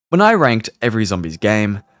When I ranked every zombies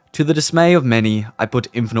game, to the dismay of many, I put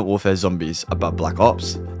Infinite Warfare Zombies above Black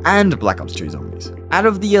Ops and Black Ops 2 Zombies. Out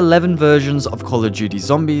of the 11 versions of Call of Duty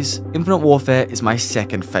Zombies, Infinite Warfare is my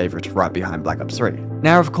second favorite, right behind Black Ops 3.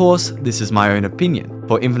 Now of course, this is my own opinion,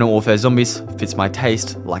 for Infinite Warfare Zombies fits my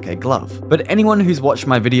taste like a glove. But anyone who's watched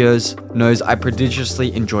my videos knows I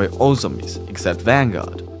prodigiously enjoy all zombies, except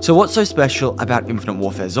Vanguard. So what's so special about Infinite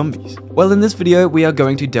Warfare Zombies? Well, in this video, we are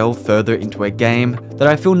going to delve further into a game that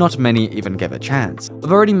I feel not many even gave a chance.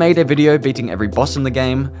 I've already made a video beating every boss in the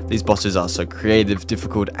game. These bosses are so creative,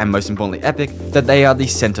 difficult, and most importantly epic, that they are the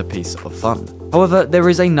centerpiece of fun. However, there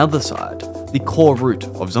is another side, the core root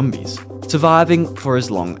of zombies, surviving for as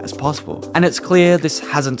long as possible. And it's clear this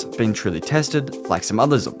hasn't been truly tested like some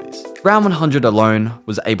other zombies. Round 100 alone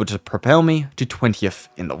was able to propel me to 20th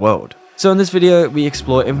in the world. So in this video, we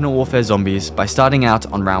explore Infinite Warfare Zombies by starting out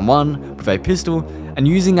on round 1 with a pistol and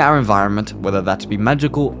using our environment, whether that be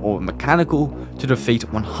magical or mechanical, to defeat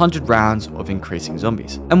 100 rounds of increasing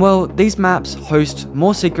zombies. And well, these maps host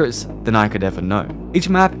more secrets than I could ever know. Each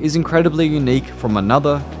map is incredibly unique from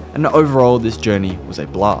another, and overall this journey was a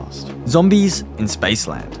blast. Zombies in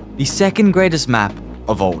Spaceland, the second greatest map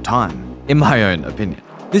of all time, in my own opinion.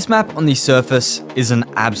 This map on the surface is an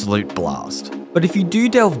absolute blast, but if you do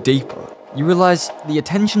delve deeper, you realize the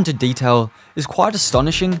attention to detail is quite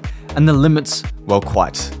astonishing and the limits, well,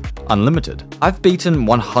 quite unlimited. I've beaten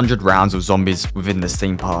 100 rounds of zombies within this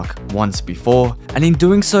theme park once before, and in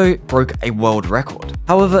doing so broke a world record.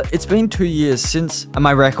 However, it's been 2 years since, and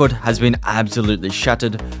my record has been absolutely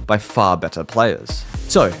shattered by far better players.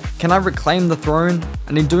 So, can I reclaim the throne?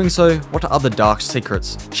 And in doing so, what other dark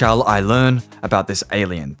secrets shall I learn about this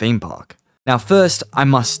alien theme park? Now first, I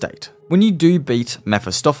must state, when you do beat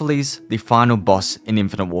Mephistopheles, the final boss in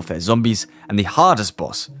Infinite Warfare Zombies and the hardest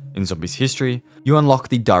boss in Zombies history, you unlock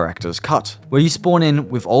the Director's Cut, where you spawn in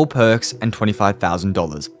with all perks and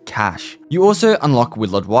 $25,000 cash. You also unlock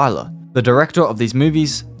Willard Wyler, the director of these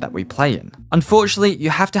movies that we play in. Unfortunately, you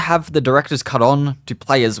have to have the Director's Cut on to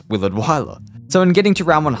play as Willard Wyler. So in getting to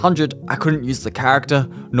round 100, I couldn't use the character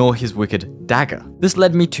nor his wicked dagger. This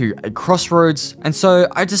led me to a crossroads, and so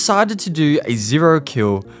I decided to do a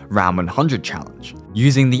 0-kill round 100 challenge,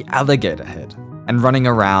 using the alligator head and running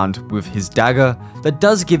around with his dagger that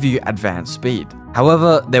does give you advanced speed.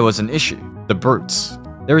 However, there was an issue, the brutes.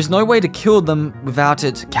 There is no way to kill them without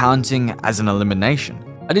it counting as an elimination.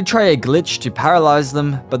 I did try a glitch to paralyze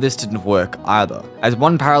them, but this didn't work either, as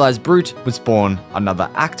one paralyzed brute would spawn another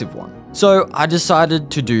active one. So I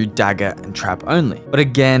decided to do dagger and trap only, but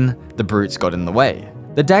again, the brutes got in the way.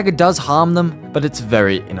 The dagger does harm them, but it's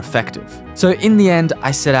very ineffective. So in the end,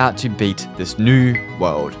 I set out to beat this new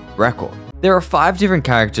world record. There are 5 different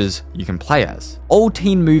characters you can play as, all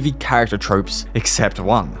teen movie character tropes except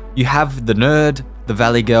one. You have the nerd, the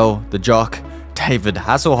valley girl, the jock, David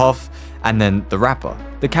Hasselhoff, and then the rapper,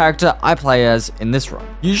 the character I play as in this run.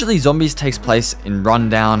 Usually zombies takes place in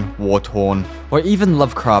rundown, war-torn, or even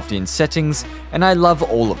Lovecraftian settings, and I love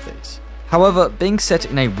all of these. However, being set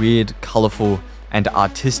in a weird, colourful, and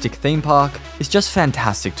artistic theme park is just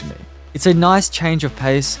fantastic to me. It's a nice change of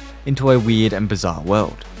pace into a weird and bizarre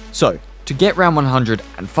world. So, to get round 100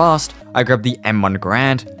 and fast, I grabbed the M1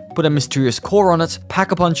 Grand, put a mysterious core on it,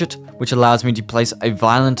 pack-a-punch it, which allows me to place a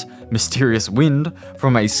violent, mysterious wind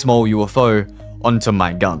from a small UFO onto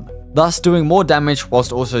my gun, thus doing more damage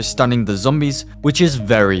whilst also stunning the zombies, which is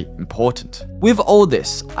very important. With all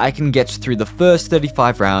this, I can get through the first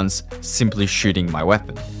 35 rounds simply shooting my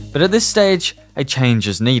weapon. But at this stage, a change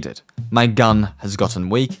is needed. My gun has gotten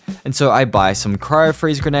weak, and so I buy some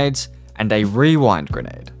cryo-freeze grenades and a rewind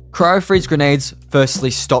grenade. Cryo-freeze grenades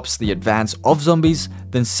firstly stops the advance of zombies,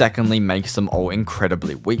 then secondly makes them all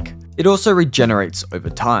incredibly weak. It also regenerates over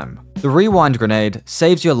time. The rewind grenade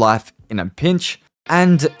saves your life in a pinch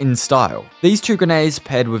and in style. These 2 grenades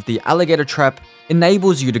paired with the alligator trap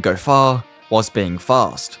enables you to go far whilst being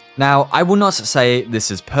fast. Now, I will not say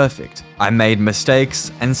this is perfect. I made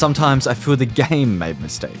mistakes, and sometimes I feel the game made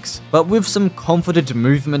mistakes. But with some confident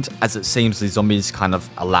movement, as it seems the zombies kind of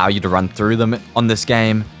allow you to run through them on this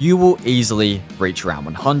game, you will easily reach round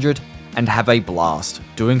 100 and have a blast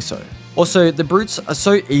doing so. Also, the brutes are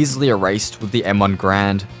so easily erased with the M1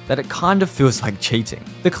 Grand that it kind of feels like cheating.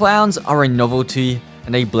 The clowns are a novelty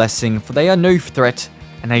and a blessing, for they are no threat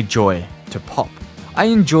and a joy to pop. I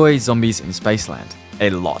enjoy zombies in Spaceland a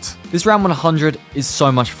lot. This round 100 is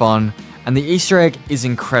so much fun, and the Easter egg is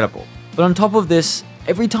incredible. But on top of this,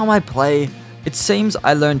 every time I play, it seems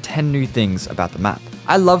I learn 10 new things about the map.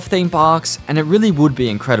 I love theme parks, and it really would be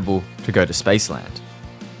incredible to go to Spaceland.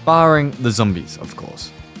 Barring the zombies, of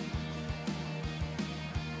course.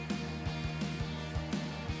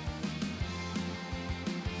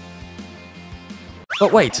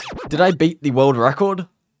 But wait, did I beat the world record?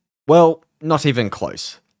 Well, not even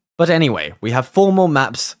close. But anyway, we have 4 more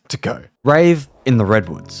maps to go. Rave in the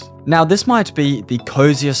Redwoods. Now this might be the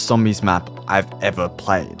coziest zombies map I've ever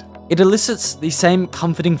played. It elicits the same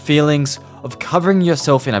comforting feelings of covering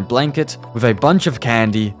yourself in a blanket with a bunch of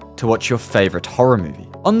candy to watch your favorite horror movie.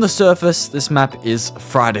 On the surface, this map is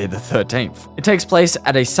Friday the 13th. It takes place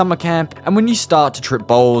at a summer camp, and when you start to trip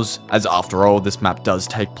balls, as after all this map does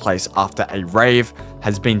take place after a rave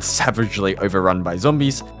has been savagely overrun by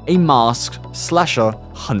zombies, a masked slasher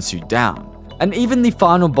hunts you down. And even the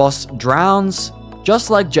final boss drowns,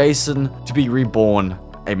 just like Jason, to be reborn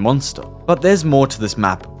a monster. But there's more to this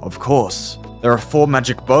map, of course. There are 4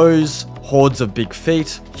 magic bows, hordes of big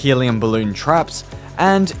feet, helium balloon traps,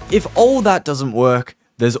 and if all that doesn't work,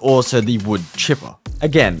 there's also the wood chipper.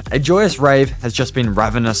 Again, a joyous rave has just been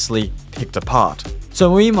ravenously picked apart,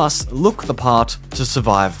 so we must look the part to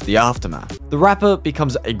survive the aftermath. The rapper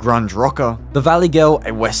becomes a grunge rocker, the valley girl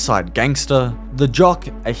a west side gangster, the jock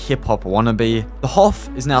a hip hop wannabe, the hoff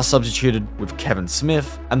is now substituted with Kevin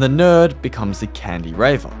Smith, and the nerd becomes the candy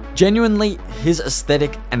raver. Genuinely, his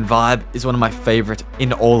aesthetic and vibe is one of my favorite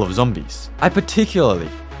in all of zombies. I particularly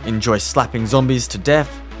enjoy slapping zombies to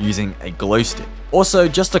death using a glow stick. Also,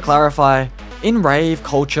 just to clarify, in rave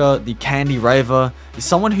culture, the candy raver is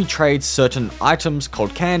someone who trades certain items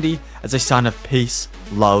called candy as a sign of peace,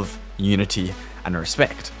 love, unity, and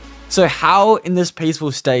respect. So how in this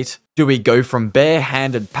peaceful state do we go from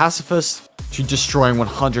bare-handed pacifists to destroying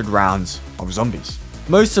 100 rounds of zombies?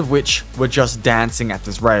 Most of which were just dancing at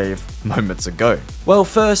this rave moments ago. Well,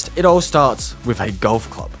 first, it all starts with a golf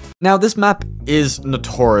club. Now, this map is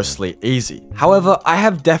notoriously easy. However, I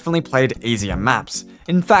have definitely played easier maps.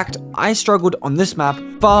 In fact, I struggled on this map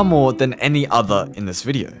far more than any other in this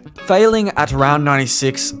video. Failing at round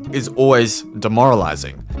 96 is always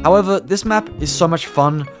demoralizing. However, this map is so much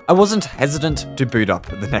fun, I wasn't hesitant to boot up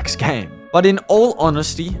the next game. But in all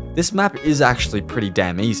honesty, this map is actually pretty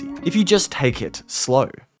damn easy, if you just take it slow.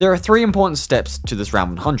 There are 3 important steps to this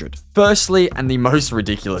round 100. Firstly, and the most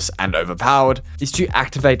ridiculous and overpowered, is to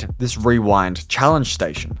activate this rewind challenge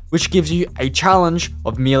station, which gives you a challenge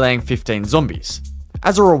of meleeing 15 zombies.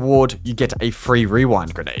 As a reward, you get a free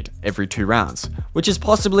rewind grenade every 2 rounds, which is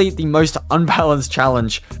possibly the most unbalanced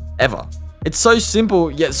challenge ever. It's so simple,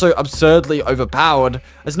 yet so absurdly overpowered,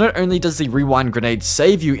 as not only does the rewind grenade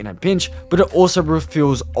save you in a pinch, but it also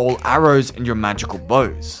refills all arrows in your magical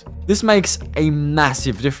bows. This makes a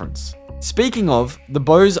massive difference. Speaking of, the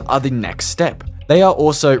bows are the next step. They are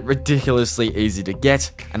also ridiculously easy to get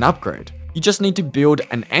and upgrade. You just need to build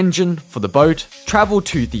an engine for the boat, travel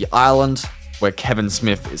to the island, where Kevin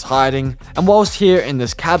Smith is hiding, and whilst here in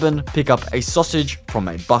this cabin, pick up a sausage from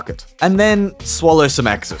a bucket. And then swallow some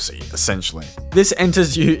ecstasy, essentially. This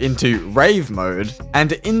enters you into rave mode,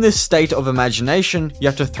 and in this state of imagination, you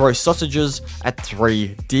have to throw sausages at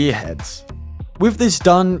 3 deer heads. With this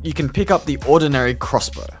done, you can pick up the ordinary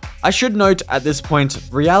crossbow. I should note at this point,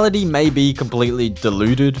 reality may be completely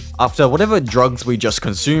deluded after whatever drugs we just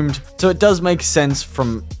consumed, so it does make sense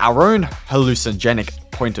from our own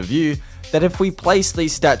hallucinogenic point of view that if we place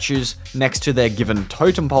these statues next to their given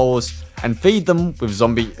totem poles and feed them with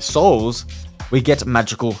zombie souls, we get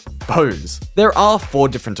magical bows. There are 4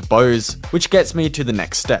 different bows, which gets me to the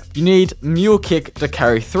next step. You need Mule Kick to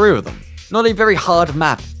carry 3 of them. Not a very hard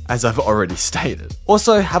map, as I've already stated.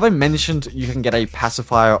 Also, have I mentioned you can get a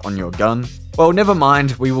pacifier on your gun? Well, never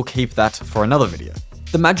mind, we will keep that for another video.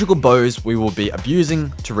 The magical bows we will be abusing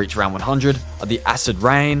to reach round 100 are the Acid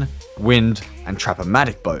Rain, Wind, and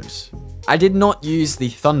Trap-O-Matic bows. I did not use the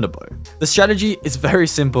Thunder bow. The strategy is very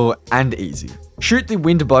simple and easy. Shoot the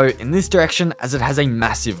wind bow in this direction as it has a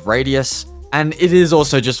massive radius, and it is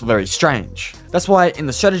also just very strange. That's why in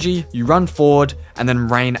the strategy, you run forward and then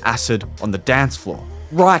rain acid on the dance floor,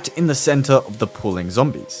 right in the center of the pulling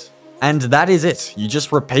zombies. And that is it. You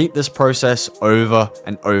just repeat this process over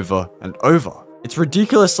and over and over. It's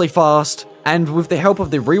ridiculously fast, and with the help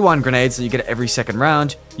of the rewind grenades that you get every second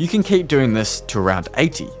round, you can keep doing this to around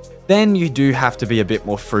 80. Then you do have to be a bit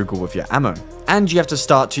more frugal with your ammo, and you have to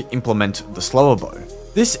start to implement the slower bow.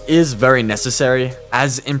 This is very necessary,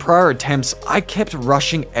 as in prior attempts I kept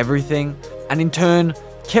rushing everything, and in turn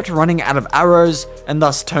kept running out of arrows and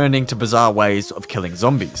thus turning to bizarre ways of killing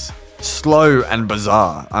zombies. Slow and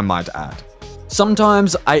bizarre, I might add.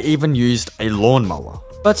 Sometimes I even used a lawnmower.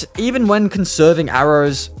 But even when conserving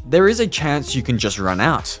arrows, there is a chance you can just run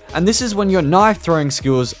out, and this is when your knife throwing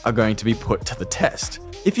skills are going to be put to the test.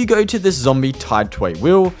 If you go to this zombie tied to a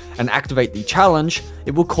wheel and activate the challenge,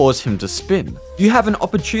 it will cause him to spin. You have an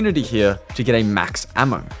opportunity here to get a max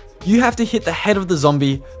ammo. you have to hit the head of the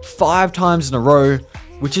zombie 5 times in a row,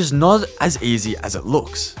 which is not as easy as it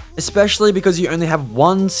looks, especially because you only have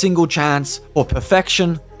one single chance for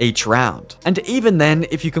perfection each round. And even then,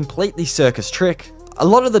 if you complete the circus trick, a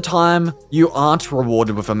lot of the time, you aren't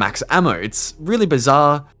rewarded with a max ammo. It's really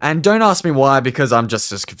bizarre, and don't ask me why because I'm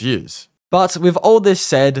just as confused. But with all this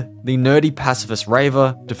said, the nerdy pacifist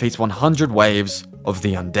Raver defeats 100 waves of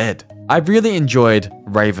the undead. I really enjoyed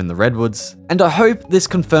Rave in the Redwoods, and I hope this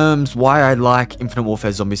confirms why I like Infinite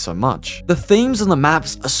Warfare Zombies so much. The themes and the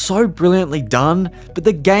maps are so brilliantly done, but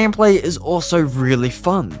the gameplay is also really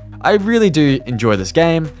fun. I really do enjoy this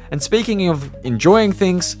game, and speaking of enjoying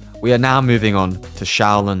things, we are now moving on to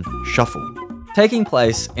Shaolin Shuffle. Taking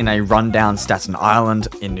place in a rundown Staten Island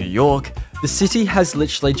in New York, the city has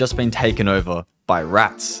literally just been taken over by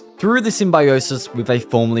rats. Through the symbiosis with a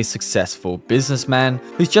formerly successful businessman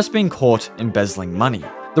who's just been caught embezzling money.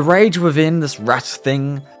 The rage within this rat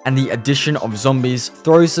thing and the addition of zombies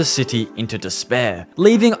throws the city into despair,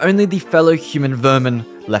 leaving only the fellow human vermin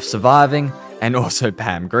left surviving, and also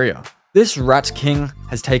Pam Grier. This Rat King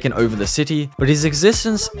has taken over the city, but his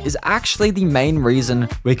existence is actually the main reason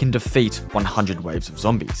we can defeat 100 waves of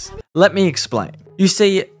zombies. Let me explain. You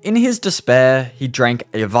see, in his despair, he drank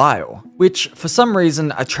a vial, which for some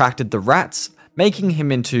reason attracted the rats, making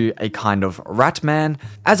him into a kind of rat man,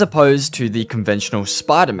 as opposed to the conventional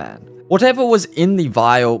Spider-Man. Whatever was in the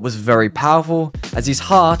vial was very powerful, as his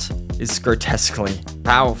heart is grotesquely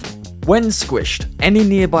powerful. When squished, any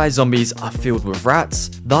nearby zombies are filled with rats,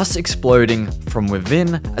 thus exploding from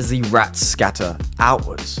within as the rats scatter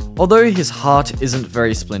outwards. Although his heart isn't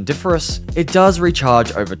very splendiferous, it does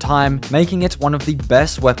recharge over time, making it one of the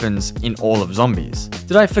best weapons in all of zombies.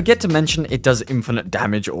 Did I forget to mention it does infinite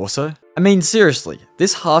damage also? I mean seriously,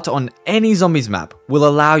 this heart on any zombies map will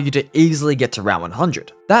allow you to easily get to round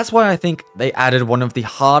 100. That's why I think they added one of the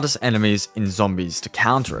hardest enemies in zombies to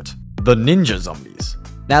counter it, the ninja zombies.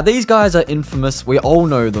 Now these guys are infamous, we all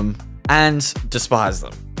know them, and despise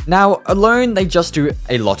them. Now, alone they just do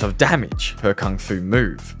a lot of damage per kung fu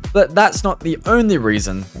move. But that's not the only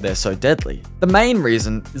reason they're so deadly. The main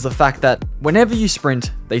reason is the fact that whenever you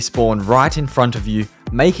sprint, they spawn right in front of you,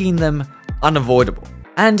 making them unavoidable.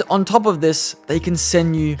 And on top of this, they can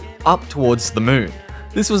send you up towards the moon.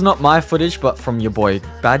 This was not my footage, but from your boy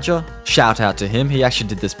Badger. Shout out to him, he actually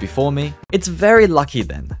did this before me. It's very lucky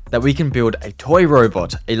then that we can build a toy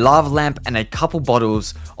robot, a lava lamp, and a couple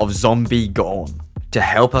bottles of zombie Gorn to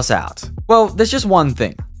help us out. Well, there's just one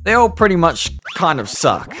thing. They all pretty much kind of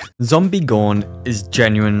suck. Zombie Gorn is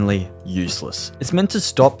genuinely useless. It's meant to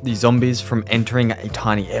stop the zombies from entering a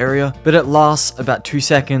tiny area, but it lasts about 2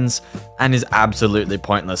 seconds and is absolutely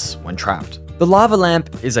pointless when trapped. The lava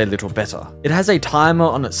lamp is a little better. It has a timer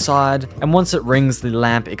on its side, and once it rings, the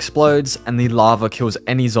lamp explodes and the lava kills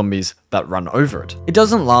any zombies that run over it. It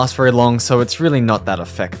doesn't last very long, so it's really not that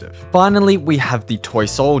effective. Finally, we have the toy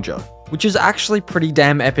soldier, which is actually pretty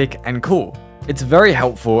damn epic and cool. It's very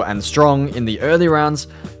helpful and strong in the early rounds,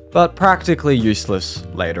 but practically useless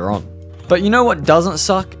later on. But you know what doesn't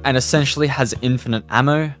suck and essentially has infinite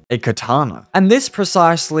ammo? A katana. And this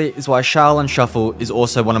precisely is why Shaolin Shuffle is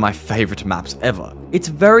also one of my favorite maps ever. It's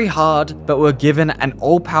very hard, but we're given an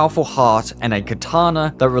all-powerful heart and a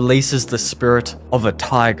katana that releases the spirit of a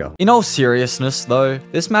tiger. In all seriousness though,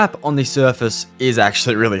 this map on the surface is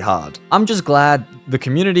actually really hard. I'm just glad the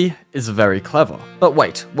community is very clever. But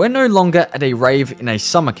wait, we're no longer at a rave in a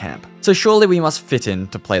summer camp, so surely we must fit in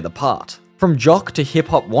to play the part. From jock to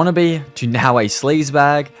hip-hop wannabe to now a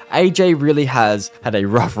sleazebag, AJ really has had a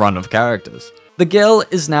rough run of characters. The girl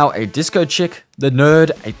is now a disco chick, the nerd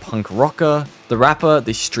a punk rocker, the rapper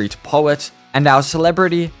the street poet, and our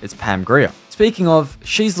celebrity is Pam Grier. Speaking of,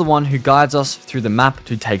 she's the one who guides us through the map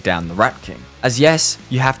to take down the Rat King. As yes,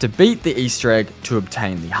 you have to beat the Easter egg to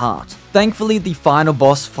obtain the heart. Thankfully, the final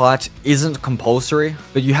boss fight isn't compulsory,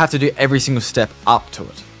 but you have to do every single step up to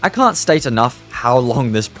it. I can't state enough how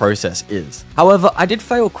long this process is. However, I did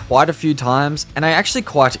fail quite a few times, and I actually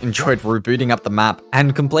quite enjoyed rebooting up the map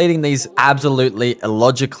and completing these absolutely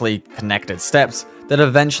illogically connected steps that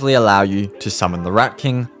eventually allow you to summon the Rat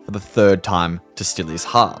King for the 3rd time to steal his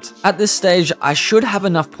heart. At this stage, I should have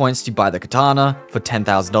enough points to buy the katana for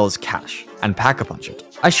 $10,000 cash and pack-a-punch it.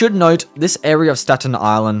 I should note, this area of Staten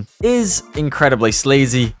Island is incredibly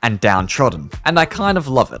sleazy and downtrodden, and I kind of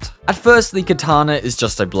love it. At first, the katana is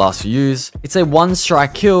just a blast to use, it's a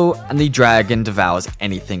one-strike kill, and the dragon devours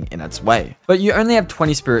anything in its way. But you only have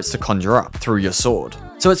 20 spirits to conjure up through your sword,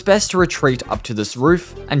 so it's best to retreat up to this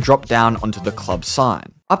roof and drop down onto the club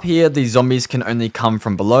sign. Up here, these zombies can only come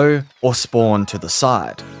from below or spawn to the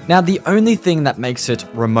side. Now, the only thing that makes it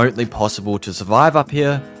remotely possible to survive up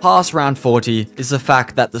here, past round 40, is the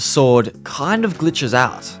fact that the sword kind of glitches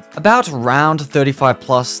out. About round 35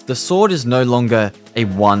 plus, the sword is no longer a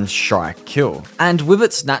one-strike kill, and with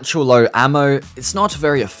its natural low ammo, it's not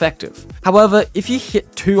very effective. However, if you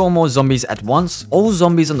hit 2 or more zombies at once, all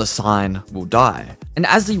zombies on the sign will die. And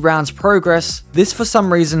as the rounds progress, this for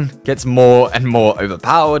some reason gets more and more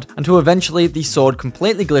overpowered until eventually the sword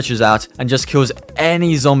completely glitches out and just kills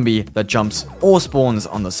any zombie that jumps or spawns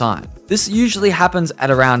on the sign. This usually happens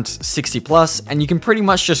at around 60 plus, and you can pretty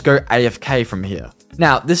much just go AFK from here.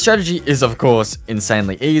 Now, this strategy is of course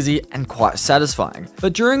insanely easy and quite satisfying,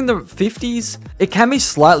 but during the 50s, it can be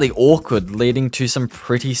slightly awkward, leading to some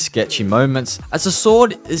pretty sketchy moments, as the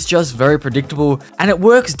sword is just very predictable and it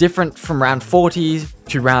works different from round 40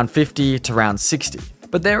 to round 50 to round 60.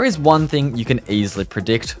 But there is one thing you can easily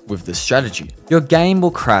predict with this strategy. Your game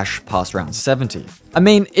will crash past round 70. I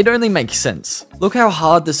mean, it only makes sense. Look how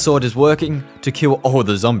hard this sword is working to kill all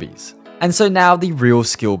the zombies. And so now the real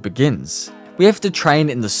skill begins. We have to train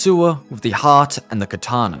in the sewer with the heart and the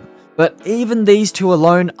katana. But even these two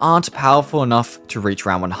alone aren't powerful enough to reach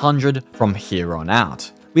round 100 from here on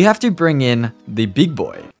out. We have to bring in the big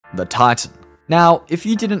boy, the Titan. Now, if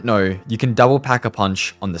you didn't know, you can double pack a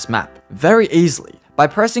punch on this map very easily by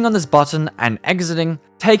pressing on this button and exiting,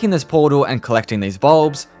 taking this portal and collecting these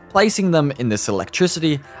bulbs, placing them in this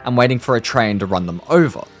electricity and waiting for a train to run them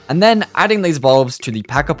over. And then adding these bulbs to the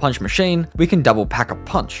pack-a-punch machine, we can double pack a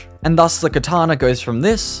punch. And thus the katana goes from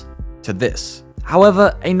this to this.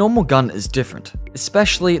 However, a normal gun is different,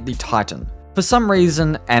 especially the Titan. For some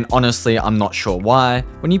reason, and honestly I'm not sure why,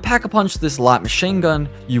 when you pack-a-punch this light machine gun,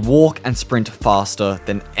 you walk and sprint faster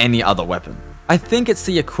than any other weapon. I think it's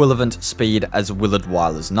the equivalent speed as Willard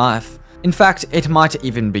Wyler's knife. In fact, it might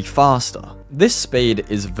even be faster. This speed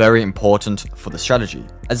is very important for the strategy,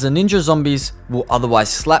 as the ninja zombies will otherwise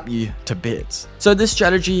slap you to bits. So this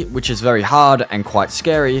strategy, which is very hard and quite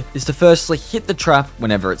scary, is to firstly hit the trap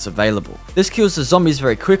whenever it's available. This kills the zombies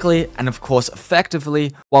very quickly and of course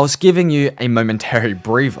effectively, whilst giving you a momentary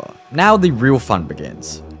breather. Now the real fun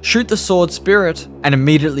begins. Shoot the sword spirit and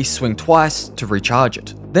immediately swing twice to recharge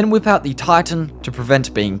it. Then whip out the Titan to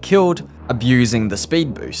prevent being killed, abusing the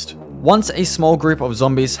speed boost. Once a small group of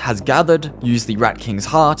zombies has gathered, use the Rat King's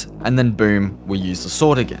heart, and then boom, we use the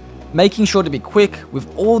sword again. Making sure to be quick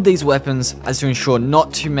with all these weapons as to ensure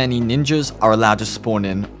not too many ninjas are allowed to spawn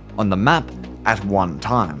in on the map at one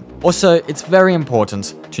time. Also, it's very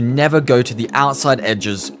important to never go to the outside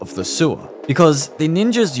edges of the sewer, because the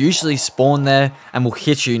ninjas usually spawn there and will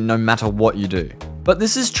hit you no matter what you do. But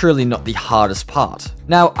this is truly not the hardest part.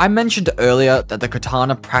 Now, I mentioned earlier that the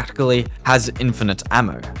katana practically has infinite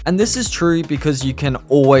ammo, and this is true because you can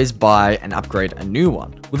always buy and upgrade a new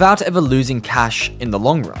one, without ever losing cash in the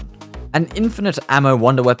long run. An infinite ammo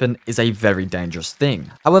wonder weapon is a very dangerous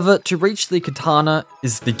thing. However, to reach the katana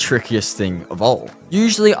is the trickiest thing of all.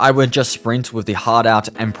 Usually I would just sprint with the heart out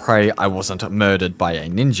and pray I wasn't murdered by a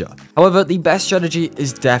ninja. However, the best strategy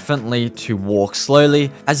is definitely to walk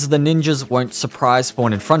slowly, as the ninjas won't surprise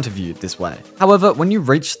spawn in front of you this way. However, when you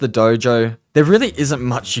reach the dojo, there really isn't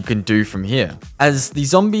much you can do from here, as the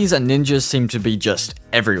zombies and ninjas seem to be just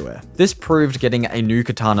everywhere. This proved getting a new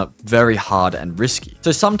katana very hard and risky.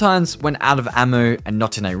 So sometimes when out of ammo and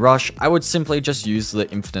not in a rush, I would simply just use the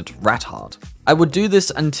infinite rat heart. I would do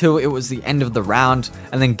this until it was the end of the round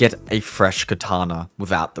and then get a fresh katana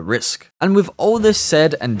without the risk. And with all this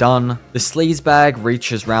said and done, the sleazebag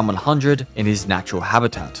reaches round 100 in his natural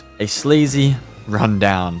habitat, a sleazy,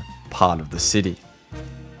 run-down part of the city.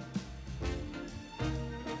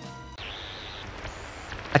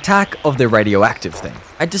 Attack of the Radioactive thing.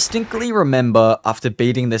 I distinctly remember after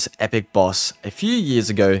beating this epic boss a few years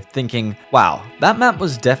ago thinking, wow, that map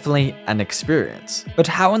was definitely an experience. But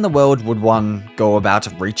how in the world would one go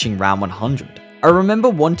about reaching round 100? I remember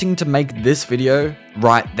wanting to make this video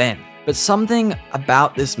right then, but something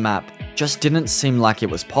about this map just didn't seem like it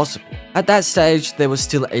was possible. At that stage, there was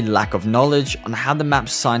still a lack of knowledge on how the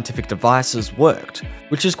map's scientific devices worked,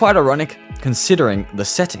 which is quite ironic considering the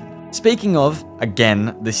setting. Speaking of,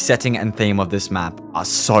 again, the setting and theme of this map are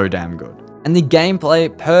so damn good. And the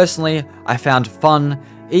gameplay, personally, I found fun,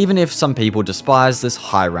 even if some people despise this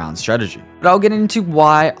high round strategy. But I'll get into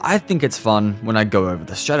why I think it's fun when I go over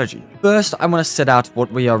the strategy. First, I want to set out what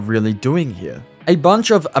we are really doing here. A bunch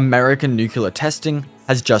of American nuclear testing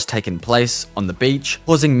has just taken place on the beach,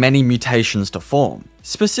 causing many mutations to form,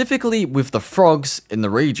 specifically with the frogs in the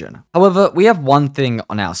region. However, we have one thing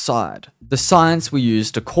on our side: the science we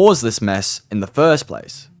used to cause this mess in the first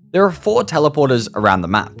place. There are 4 teleporters around the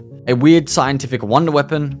map. A weird scientific wonder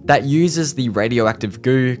weapon that uses the radioactive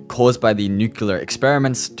goo caused by the nuclear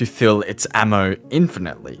experiments to fill its ammo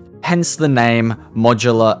infinitely, hence the name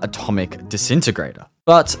Modular Atomic Disintegrator.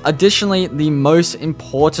 But additionally, the most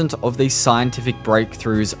important of these scientific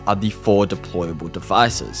breakthroughs are the 4 deployable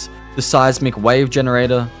devices: the seismic wave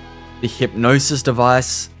generator, the hypnosis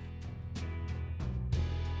device,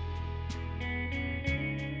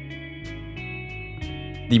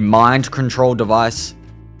 the mind control device,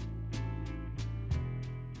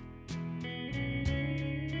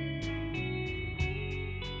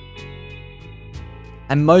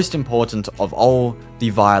 and most important of all, the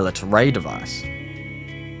violet ray device.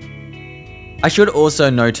 I should also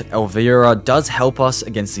note Elvira does help us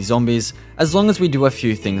against the zombies as long as we do a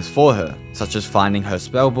few things for her, such as finding her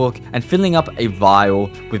spellbook and filling up a vial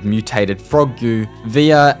with mutated frog goo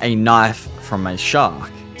via a knife from a shark.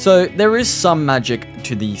 So there is some magic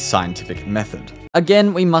to the scientific method.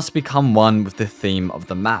 Again, we must become one with the theme of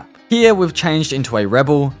the map. Here we've changed into a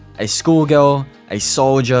rebel, a schoolgirl, a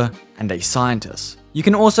soldier, and a scientist. You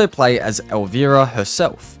can also play as Elvira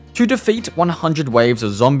herself. To defeat 100 waves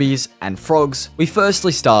of zombies and frogs, we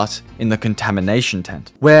firstly start in the contamination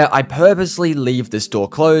tent, where I purposely leave this door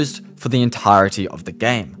closed for the entirety of the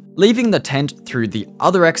game. Leaving the tent through the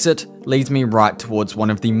other exit leads me right towards one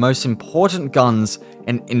of the most important guns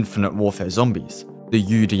in Infinite Warfare Zombies, the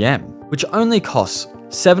UDM, which only costs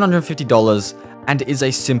 $750 and is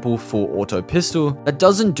a simple full auto pistol that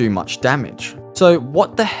doesn't do much damage. So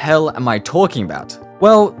what the hell am I talking about?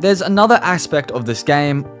 Well, there's another aspect of this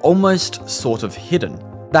game almost sort of hidden,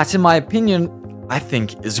 that in my opinion, I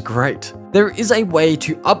think is great. There is a way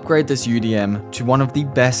to upgrade this UDM to one of the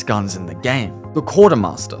best guns in the game, the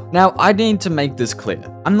Quartermaster. Now, I need to make this clear.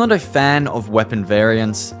 I'm not a fan of weapon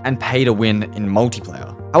variants and pay to win in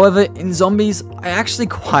multiplayer. However, in Zombies, I actually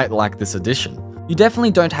quite like this addition. You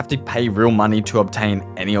definitely don't have to pay real money to obtain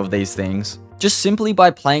any of these things. Just simply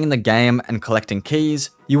by playing the game and collecting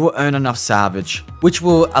keys, you will earn enough salvage, which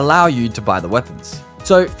will allow you to buy the weapons.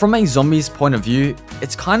 So from a zombies point of view,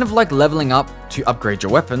 it's kind of like leveling up to upgrade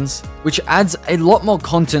your weapons, which adds a lot more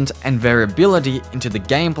content and variability into the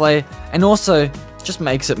gameplay, and also just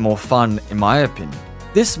makes it more fun in my opinion.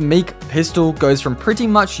 This meek pistol goes from pretty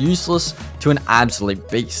much useless to an absolute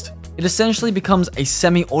beast. It essentially becomes a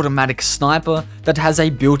semi-automatic sniper that has a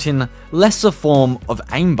built-in lesser form of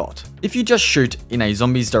aimbot. If you just shoot in a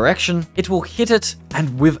zombie's direction, it will hit it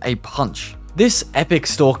and with a punch. This epic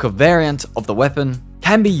stalker variant of the weapon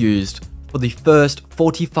can be used for the first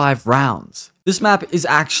 45 rounds. This map is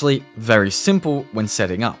actually very simple when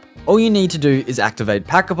setting up. All you need to do is activate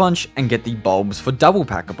Pack-a-Punch and get the bulbs for double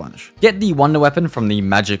Pack-a-Punch. Get the wonder weapon from the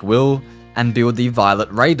magic wheel and build the violet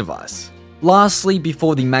ray device. Lastly,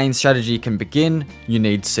 before the main strategy can begin, you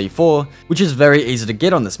need C4, which is very easy to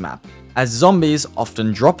get on this map, as zombies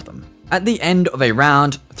often drop them. At the end of a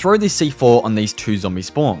round, throw the C4 on these 2 zombie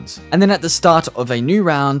spawns, and then at the start of a new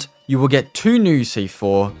round, you will get 2 new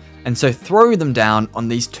C4, and so throw them down on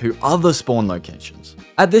these 2 other spawn locations.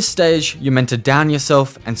 At this stage, you're meant to down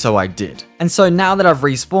yourself, and so I did. And so now that I've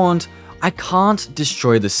respawned, I can't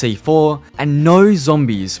destroy the C4, and no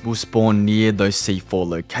zombies will spawn near those C4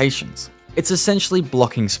 locations. It's essentially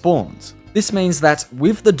blocking spawns. This means that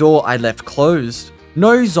with the door I left closed,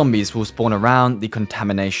 no zombies will spawn around the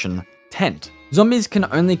contamination tent. Zombies can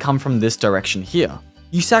only come from this direction here.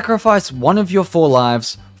 You sacrifice one of your 4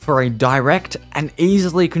 lives for a direct and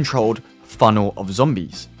easily controlled funnel of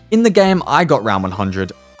zombies. In the game I got round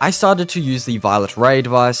 100, I started to use the violet ray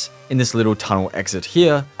device in this little tunnel exit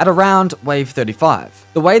here at around wave 35.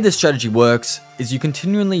 The way this strategy works is you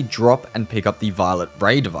continually drop and pick up the violet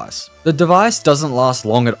ray device. The device doesn't last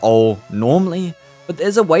long at all normally, but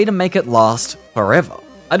there's a way to make it last forever.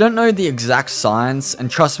 I don't know the exact science, and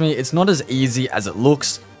trust me, it's not as easy as it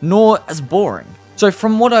looks, nor as boring. So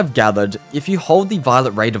from what I've gathered, if you hold the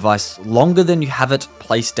violet ray device longer than you have it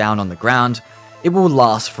placed down on the ground, it will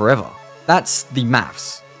last forever. That's the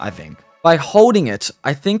maths, I think. By holding it,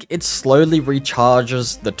 I think it slowly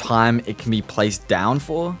recharges the time it can be placed down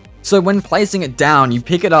for. So when placing it down, you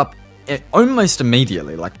pick it up almost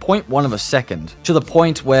immediately, like 0.1 of a second, to the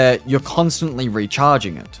point where you're constantly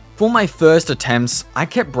recharging it. For my first attempts, I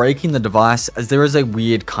kept breaking the device as there is a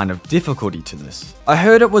weird kind of difficulty to this. I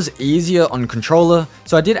heard it was easier on controller,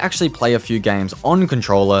 so I did actually play a few games on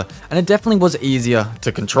controller, and it definitely was easier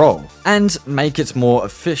to control, and make it more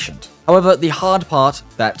efficient. However, the hard part,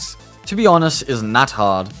 that, to be honest, isn't that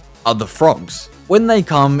hard, are the frogs. When they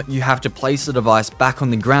come, you have to place the device back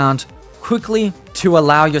on the ground quickly to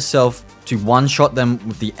allow yourself to one-shot them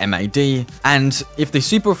with the MAD, and if the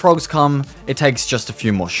super frogs come, it takes just a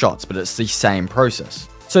few more shots, but it's the same process.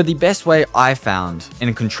 So the best way I found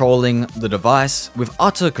in controlling the device with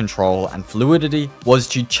utter control and fluidity was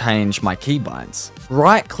to change my keybinds.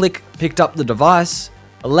 Right click picked up the device,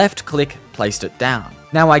 left click placed it down.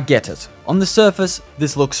 Now I get it. On the surface,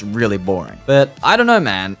 this looks really boring, but I don't know,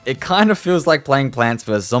 man, it kind of feels like playing Plants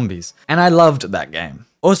vs Zombies, and I loved that game.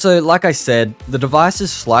 Also, like I said, the device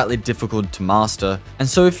is slightly difficult to master, and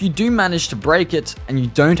so if you do manage to break it and you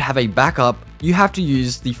don't have a backup, you have to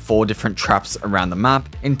use the 4 different traps around the map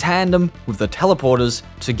in tandem with the teleporters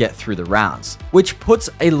to get through the rounds, which puts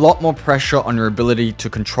a lot more pressure on your ability to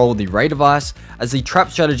control the Ray device, as the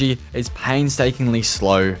trap strategy is painstakingly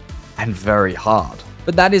slow and very hard.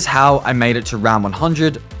 But that is how I made it to round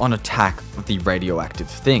 100 on Attack of the Radioactive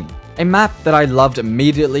Thing. A map that I loved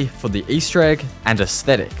immediately for the Easter egg and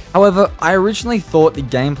aesthetic. However, I originally thought the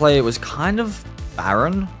gameplay was kind of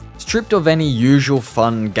barren, stripped of any usual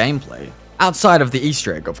fun gameplay, outside of the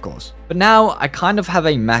Easter egg of course. But now I kind of have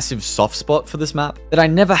a massive soft spot for this map that I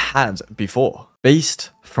never had before. Beast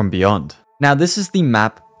from Beyond. Now this is the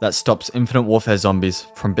map that stops Infinite Warfare Zombies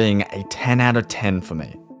from being a 10 out of 10 for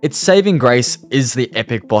me. Its saving grace is the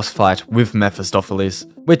epic boss fight with Mephistopheles,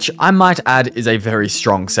 which I might add is a very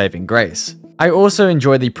strong saving grace. I also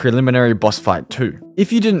enjoy the preliminary boss fight too.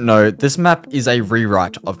 If you didn't know, this map is a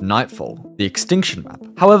rewrite of Nightfall, the extinction map.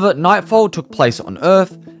 However, Nightfall took place on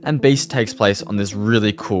Earth, and Beast takes place on this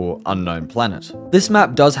really cool unknown planet. This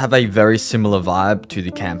map does have a very similar vibe to the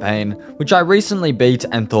campaign, which I recently beat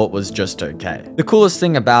and thought was just okay. The coolest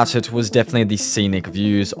thing about it was definitely the scenic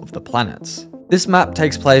views of the planets. This map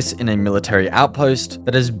takes place in a military outpost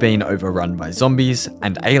that has been overrun by zombies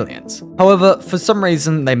and aliens. However, for some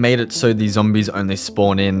reason they made it so the zombies only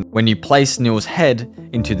spawn in when you place Neil's head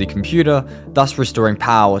into the computer, thus restoring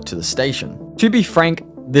power to the station. To be frank,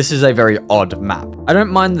 this is a very odd map. I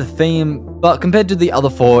don't mind the theme, but compared to the other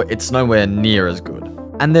 4, it's nowhere near as good.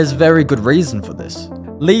 And there's very good reason for this.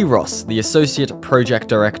 Lee Ross, the Associate Project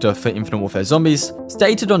Director for Infinite Warfare Zombies,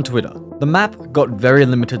 stated on Twitter, the map got very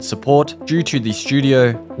limited support due to the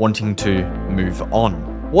studio wanting to move on.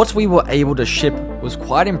 What we were able to ship was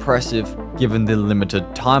quite impressive given the limited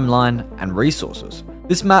timeline and resources.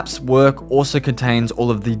 This map's work also contains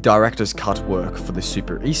all of the director's cut work for the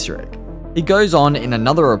Super Easter egg. He goes on in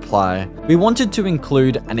another reply, we wanted to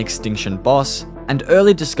include an extinction boss, and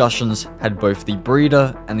early discussions had both the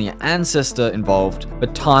breeder and the ancestor involved,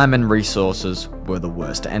 but time and resources were the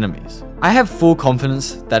worst enemies. I have full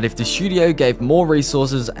confidence that if the studio gave more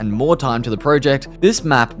resources and more time to the project, this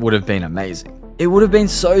map would have been amazing. It would have been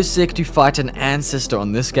so sick to fight an ancestor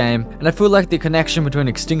on this game, and I feel like the connection between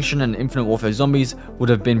Extinction and Infinite Warfare Zombies would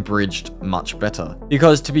have been bridged much better.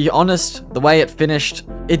 Because to be honest, the way it finished,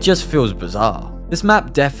 it just feels bizarre. This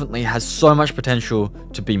map definitely has so much potential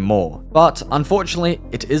to be more, but unfortunately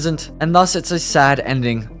it isn't, and thus it's a sad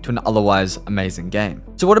ending to an otherwise amazing game.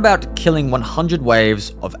 So what about killing 100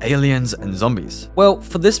 waves of aliens and zombies? Well,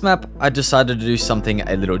 for this map, I decided to do something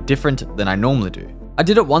a little different than I normally do. I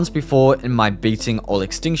did it once before in my beating all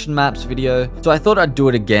extinction maps video, so I thought I'd do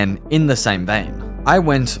it again in the same vein. I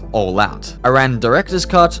went all out. I ran director's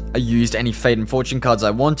cut, I used any fate and fortune cards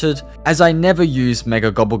I wanted, as I never use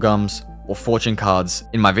mega gobblegums or fortune cards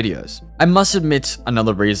in my videos. I must admit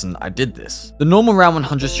another reason I did this. The normal round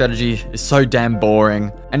 100 strategy is so damn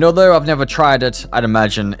boring, and although I've never tried it, I'd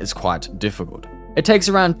imagine it's quite difficult. It takes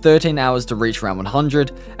around 13 hours to reach round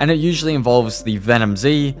 100, and it usually involves the Venom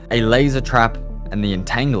Z, a laser trap, and the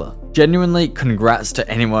Entangler. Genuinely, congrats to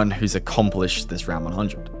anyone who's accomplished this round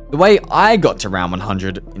 100. The way I got to round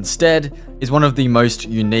 100 instead is one of the most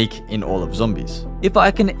unique in all of zombies, if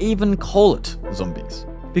I can even call it zombies.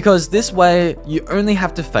 Because this way, you only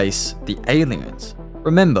have to face the aliens.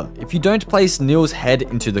 Remember, if you don't place Neil's head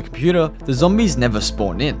into the computer, the zombies never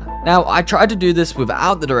spawn in. Now, I tried to do this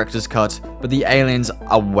without the director's cut, but the aliens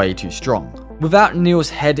are way too strong. Without Neil's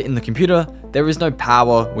head in the computer, there is no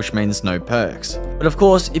power, which means no perks. But of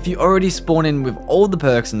course, if you already spawn in with all the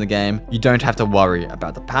perks in the game, you don't have to worry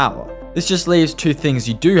about the power. This just leaves 2 things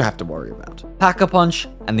you do have to worry about: Pack-a-Punch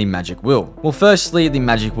and the Magic Wheel. Well, firstly, the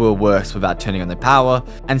Magic Wheel works without turning on the power,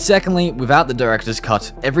 and secondly, without the director's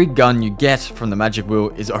cut, every gun you get from the Magic Wheel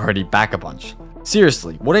is already Pack-a-Punch.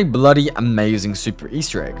 Seriously, what a bloody amazing Super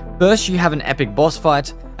Easter egg. First you have an epic boss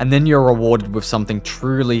fight, and then you're rewarded with something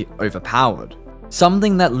truly overpowered.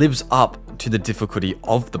 Something that lives up to the difficulty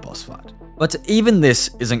of the boss fight. But even this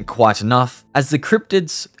isn't quite enough, as the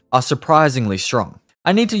cryptids are surprisingly strong.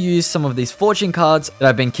 I need to use some of these fortune cards that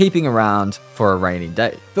I've been keeping around for a rainy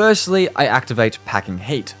day. Firstly, I activate Packing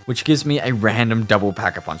Heat, which gives me a random double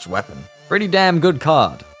Pack-a-Punch weapon. Pretty damn good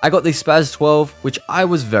card. I got the Spaz 12, which I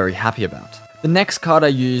was very happy about. The next card I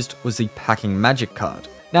used was the Packing Magic card.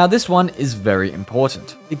 Now this one is very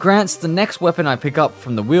important. It grants the next weapon I pick up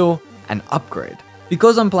from the wheel an upgrade.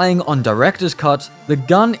 Because I'm playing on Director's Cut, the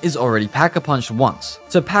gun is already Pack-a-Punched once,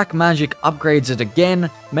 so Pack Magic upgrades it again,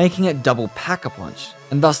 making it double Pack-a-Punch,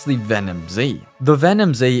 and thus the Venom Z. The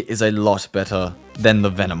Venom Z is a lot better than the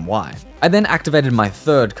Venom Y. I then activated my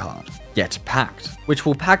third card, Get Packed, which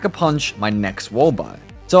will Pack-a-Punch my next wall buy.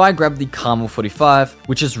 So I grabbed the Carmel 45,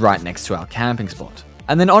 which is right next to our camping spot.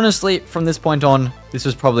 And then honestly, from this point on, this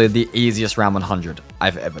was probably the easiest round 100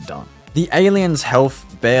 I've ever done. The alien's health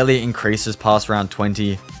barely increases past round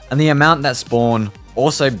 20, and the amount that spawn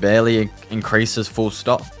also barely increases full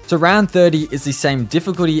stop. So round 30 is the same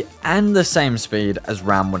difficulty and the same speed as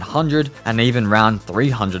round 100 and even round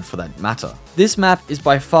 300 for that matter. This map is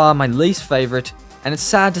by far my least favorite, and it's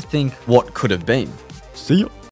sad to think what could have been. See ya.